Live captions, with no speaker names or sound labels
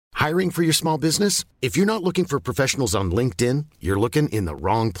Hiring for your small business? If you're not looking for professionals on LinkedIn, you're looking in the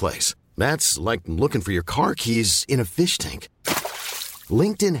wrong place. That's like looking for your car keys in a fish tank.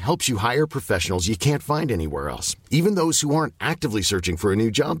 LinkedIn helps you hire professionals you can't find anywhere else, even those who aren't actively searching for a new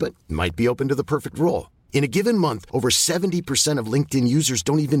job but might be open to the perfect role. In a given month, over 70% of LinkedIn users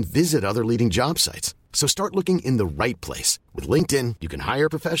don't even visit other leading job sites. So start looking in the right place. With LinkedIn, you can hire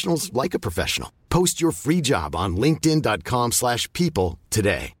professionals like a professional. Post your free job on linkedin.com/people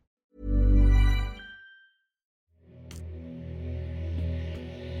today.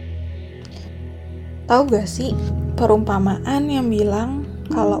 Tahu gak sih perumpamaan yang bilang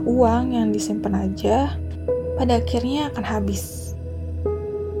kalau uang yang disimpan aja pada akhirnya akan habis.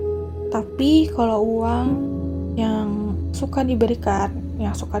 Tapi kalau uang yang suka diberikan,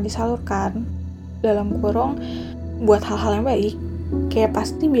 yang suka disalurkan dalam kurung buat hal-hal yang baik, kayak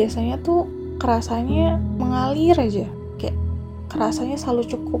pasti biasanya tuh kerasanya mengalir aja, kayak kerasanya selalu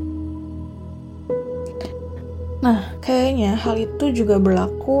cukup. Nah, kayaknya hal itu juga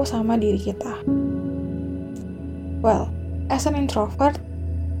berlaku sama diri kita. Well, as an introvert,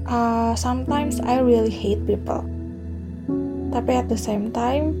 sometimes I really hate people. Tapi at the same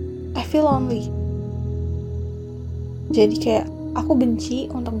time, I feel lonely. Jadi kayak aku benci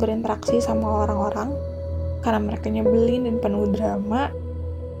untuk berinteraksi sama orang-orang karena mereka nyebelin dan penuh drama.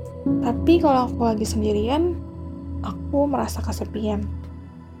 Tapi kalau aku lagi sendirian, aku merasa kesepian.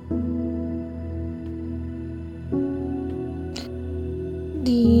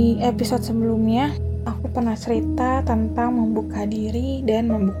 Di episode sebelumnya, aku pernah cerita tentang membuka diri dan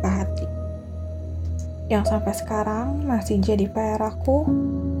membuka hati. Yang sampai sekarang masih jadi PR aku,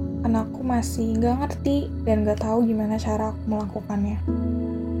 karena aku masih gak ngerti dan gak tahu gimana cara aku melakukannya.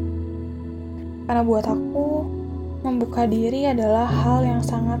 Karena buat aku, membuka diri adalah hal yang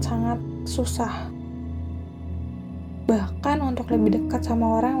sangat-sangat susah. Bahkan untuk lebih dekat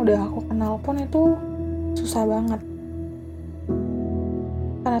sama orang yang udah aku kenal pun itu susah banget.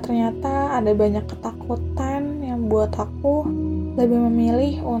 Karena ternyata ada banyak ketakutan yang buat aku lebih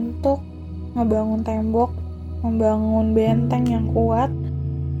memilih untuk ngebangun tembok, membangun benteng yang kuat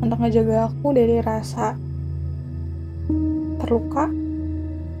untuk ngejaga aku dari rasa terluka,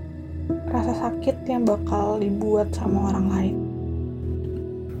 rasa sakit yang bakal dibuat sama orang lain.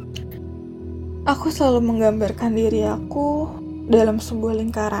 Aku selalu menggambarkan diri aku dalam sebuah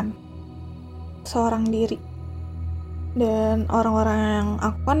lingkaran, seorang diri. Dan orang-orang yang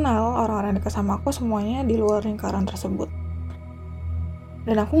aku kenal, orang-orang yang dekat sama aku semuanya di luar lingkaran tersebut.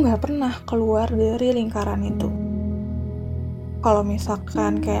 Dan aku gak pernah keluar dari lingkaran itu. Kalau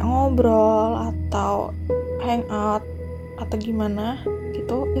misalkan kayak ngobrol atau hangout atau gimana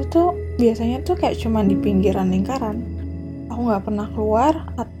gitu, itu biasanya tuh kayak cuman di pinggiran lingkaran. Aku gak pernah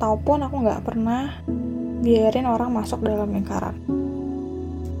keluar ataupun aku gak pernah biarin orang masuk dalam lingkaran.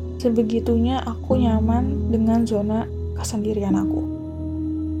 Sebegitunya aku nyaman dengan zona kesendirian aku.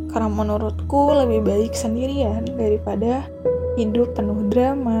 Karena menurutku lebih baik sendirian daripada hidup penuh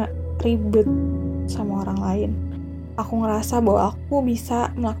drama, ribet sama orang lain. Aku ngerasa bahwa aku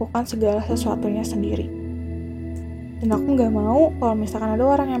bisa melakukan segala sesuatunya sendiri. Dan aku gak mau kalau misalkan ada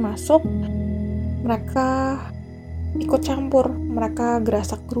orang yang masuk, mereka ikut campur, mereka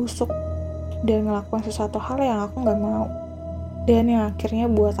gerasak gerusuk dan ngelakuin sesuatu hal yang aku gak mau. Dan yang akhirnya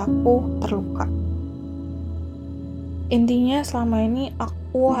buat aku terluka. Intinya selama ini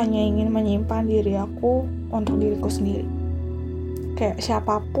aku hanya ingin menyimpan diri aku untuk diriku sendiri. Kayak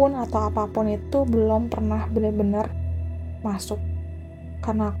siapapun atau apapun itu belum pernah benar-benar masuk.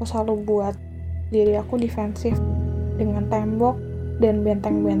 Karena aku selalu buat diri aku defensif dengan tembok dan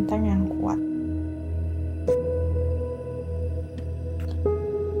benteng-benteng yang kuat.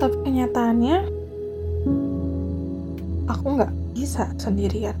 Tapi kenyataannya, aku nggak bisa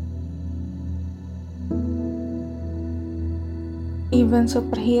sendirian. Even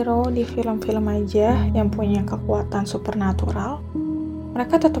superhero di film-film aja yang punya kekuatan supernatural,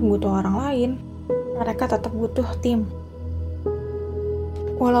 mereka tetap butuh orang lain. Mereka tetap butuh tim.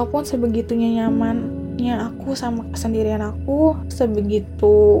 Walaupun sebegitunya nyamannya aku sama kesendirian aku,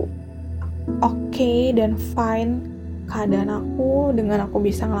 sebegitu oke dan fine keadaan aku dengan aku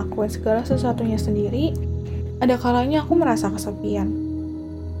bisa ngelakuin segala sesuatunya sendiri, ada kalanya aku merasa kesepian.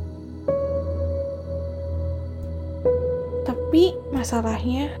 Tapi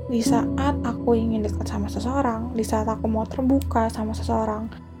masalahnya di saat aku ingin dekat sama seseorang, di saat aku mau terbuka sama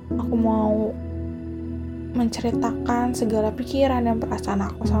seseorang, aku mau menceritakan segala pikiran dan perasaan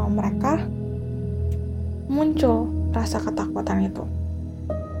aku sama mereka, muncul rasa ketakutan itu.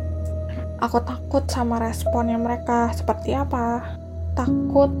 Aku takut sama responnya mereka seperti apa.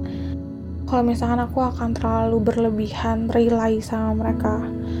 Takut kalau misalkan aku akan terlalu berlebihan rely sama mereka.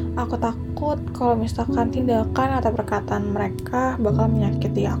 Aku takut kalau misalkan tindakan atau perkataan mereka bakal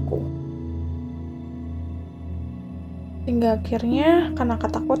menyakiti aku. Hingga akhirnya karena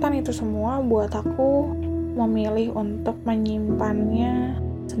ketakutan itu semua buat aku memilih untuk menyimpannya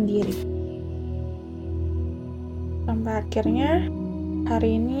sendiri. Sampai akhirnya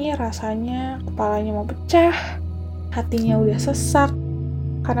hari ini rasanya kepalanya mau pecah, hatinya udah sesak,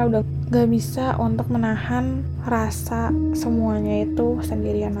 karena udah gak bisa untuk menahan rasa semuanya itu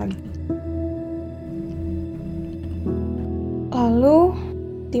sendirian lagi. Lalu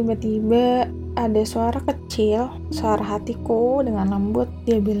tiba-tiba ada suara kecil, suara hatiku dengan lembut,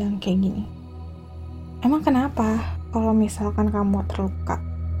 dia bilang kayak gini. Emang kenapa kalau misalkan kamu terluka?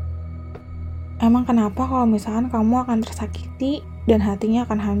 Emang kenapa kalau misalkan kamu akan tersakiti dan hatinya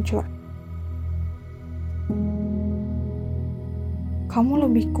akan hancur? Kamu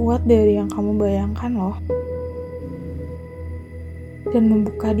lebih kuat dari yang kamu bayangkan loh. Dan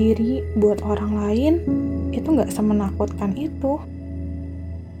membuka diri buat orang lain itu gak semenakutkan itu.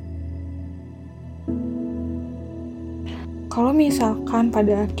 Kalau misalkan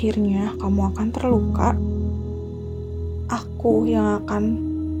pada akhirnya kamu akan terluka, aku yang akan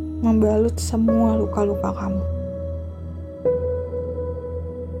membalut semua luka-luka kamu.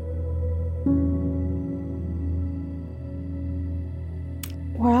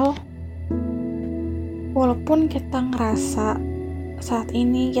 Well, walaupun kita ngerasa saat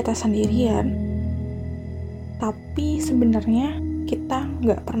ini kita sendirian, tapi sebenarnya kita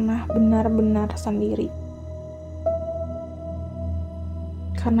nggak pernah benar-benar sendiri.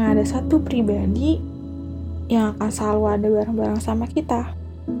 Karena ada satu pribadi yang akan selalu ada bareng-bareng sama kita,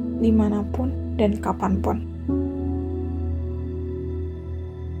 dimanapun dan kapanpun.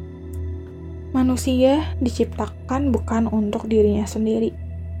 Manusia diciptakan bukan untuk dirinya sendiri.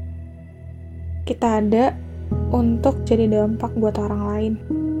 Kita ada untuk jadi dampak buat orang lain.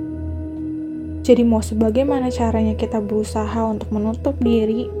 Jadi mau sebagaimana caranya kita berusaha untuk menutup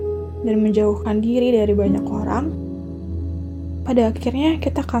diri dan menjauhkan diri dari banyak orang, pada akhirnya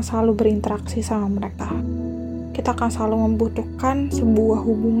kita akan selalu berinteraksi sama mereka. Kita akan selalu membutuhkan sebuah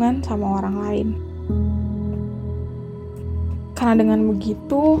hubungan sama orang lain. Karena dengan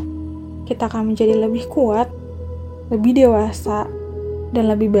begitu, kita akan menjadi lebih kuat, lebih dewasa, dan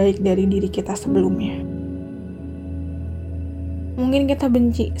lebih baik dari diri kita sebelumnya. Mungkin kita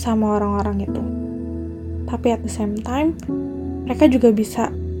benci sama orang-orang itu, tapi at the same time, mereka juga bisa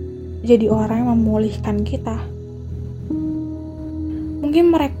jadi orang yang memulihkan kita.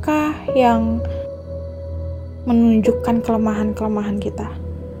 Mungkin mereka yang menunjukkan kelemahan-kelemahan kita,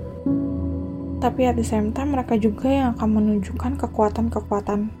 tapi at the same time mereka juga yang akan menunjukkan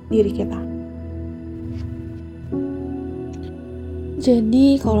kekuatan-kekuatan diri kita.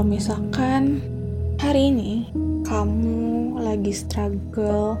 Jadi kalau misalkan hari ini kamu lagi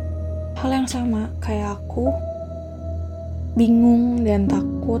struggle hal yang sama kayak aku, bingung dan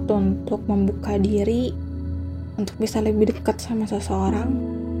takut untuk membuka diri, untuk bisa lebih dekat sama seseorang,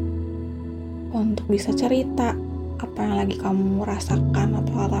 untuk bisa cerita apa yang lagi kamu rasakan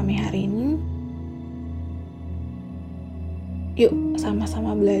atau alami hari ini, yuk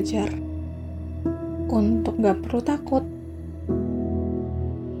sama-sama belajar untuk gak perlu takut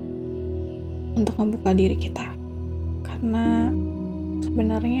untuk membuka diri kita. Karena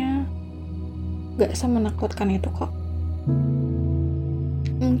sebenarnya gak semenakutkan itu kok.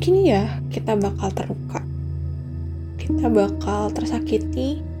 Mungkin ya kita bakal terluka, kita bakal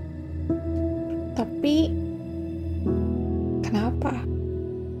tersakiti, tapi kenapa?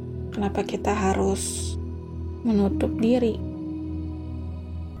 Kenapa kita harus menutup diri?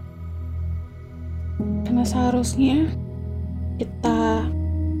 Karena seharusnya kita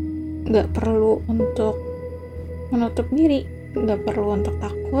gak perlu untuk menutup diri, gak perlu untuk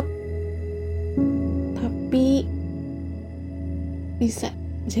takut, tapi bisa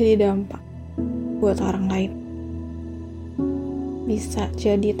jadi dampak buat orang lain, bisa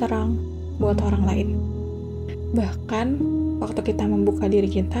jadi terang buat orang lain. Bahkan waktu kita membuka diri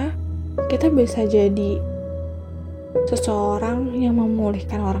kita bisa jadi seseorang yang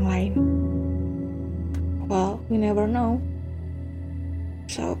memulihkan orang lain. Well, we never know.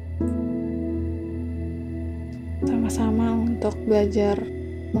 So, sama-sama untuk belajar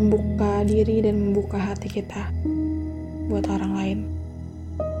membuka diri dan membuka hati kita buat orang lain.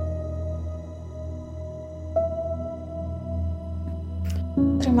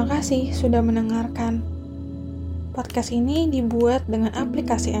 Terima kasih sudah mendengarkan. Podcast ini dibuat dengan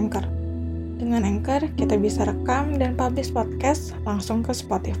aplikasi Anchor. Dengan Anchor, kita bisa rekam dan publish podcast langsung ke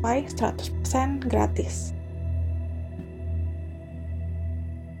Spotify 100% gratis.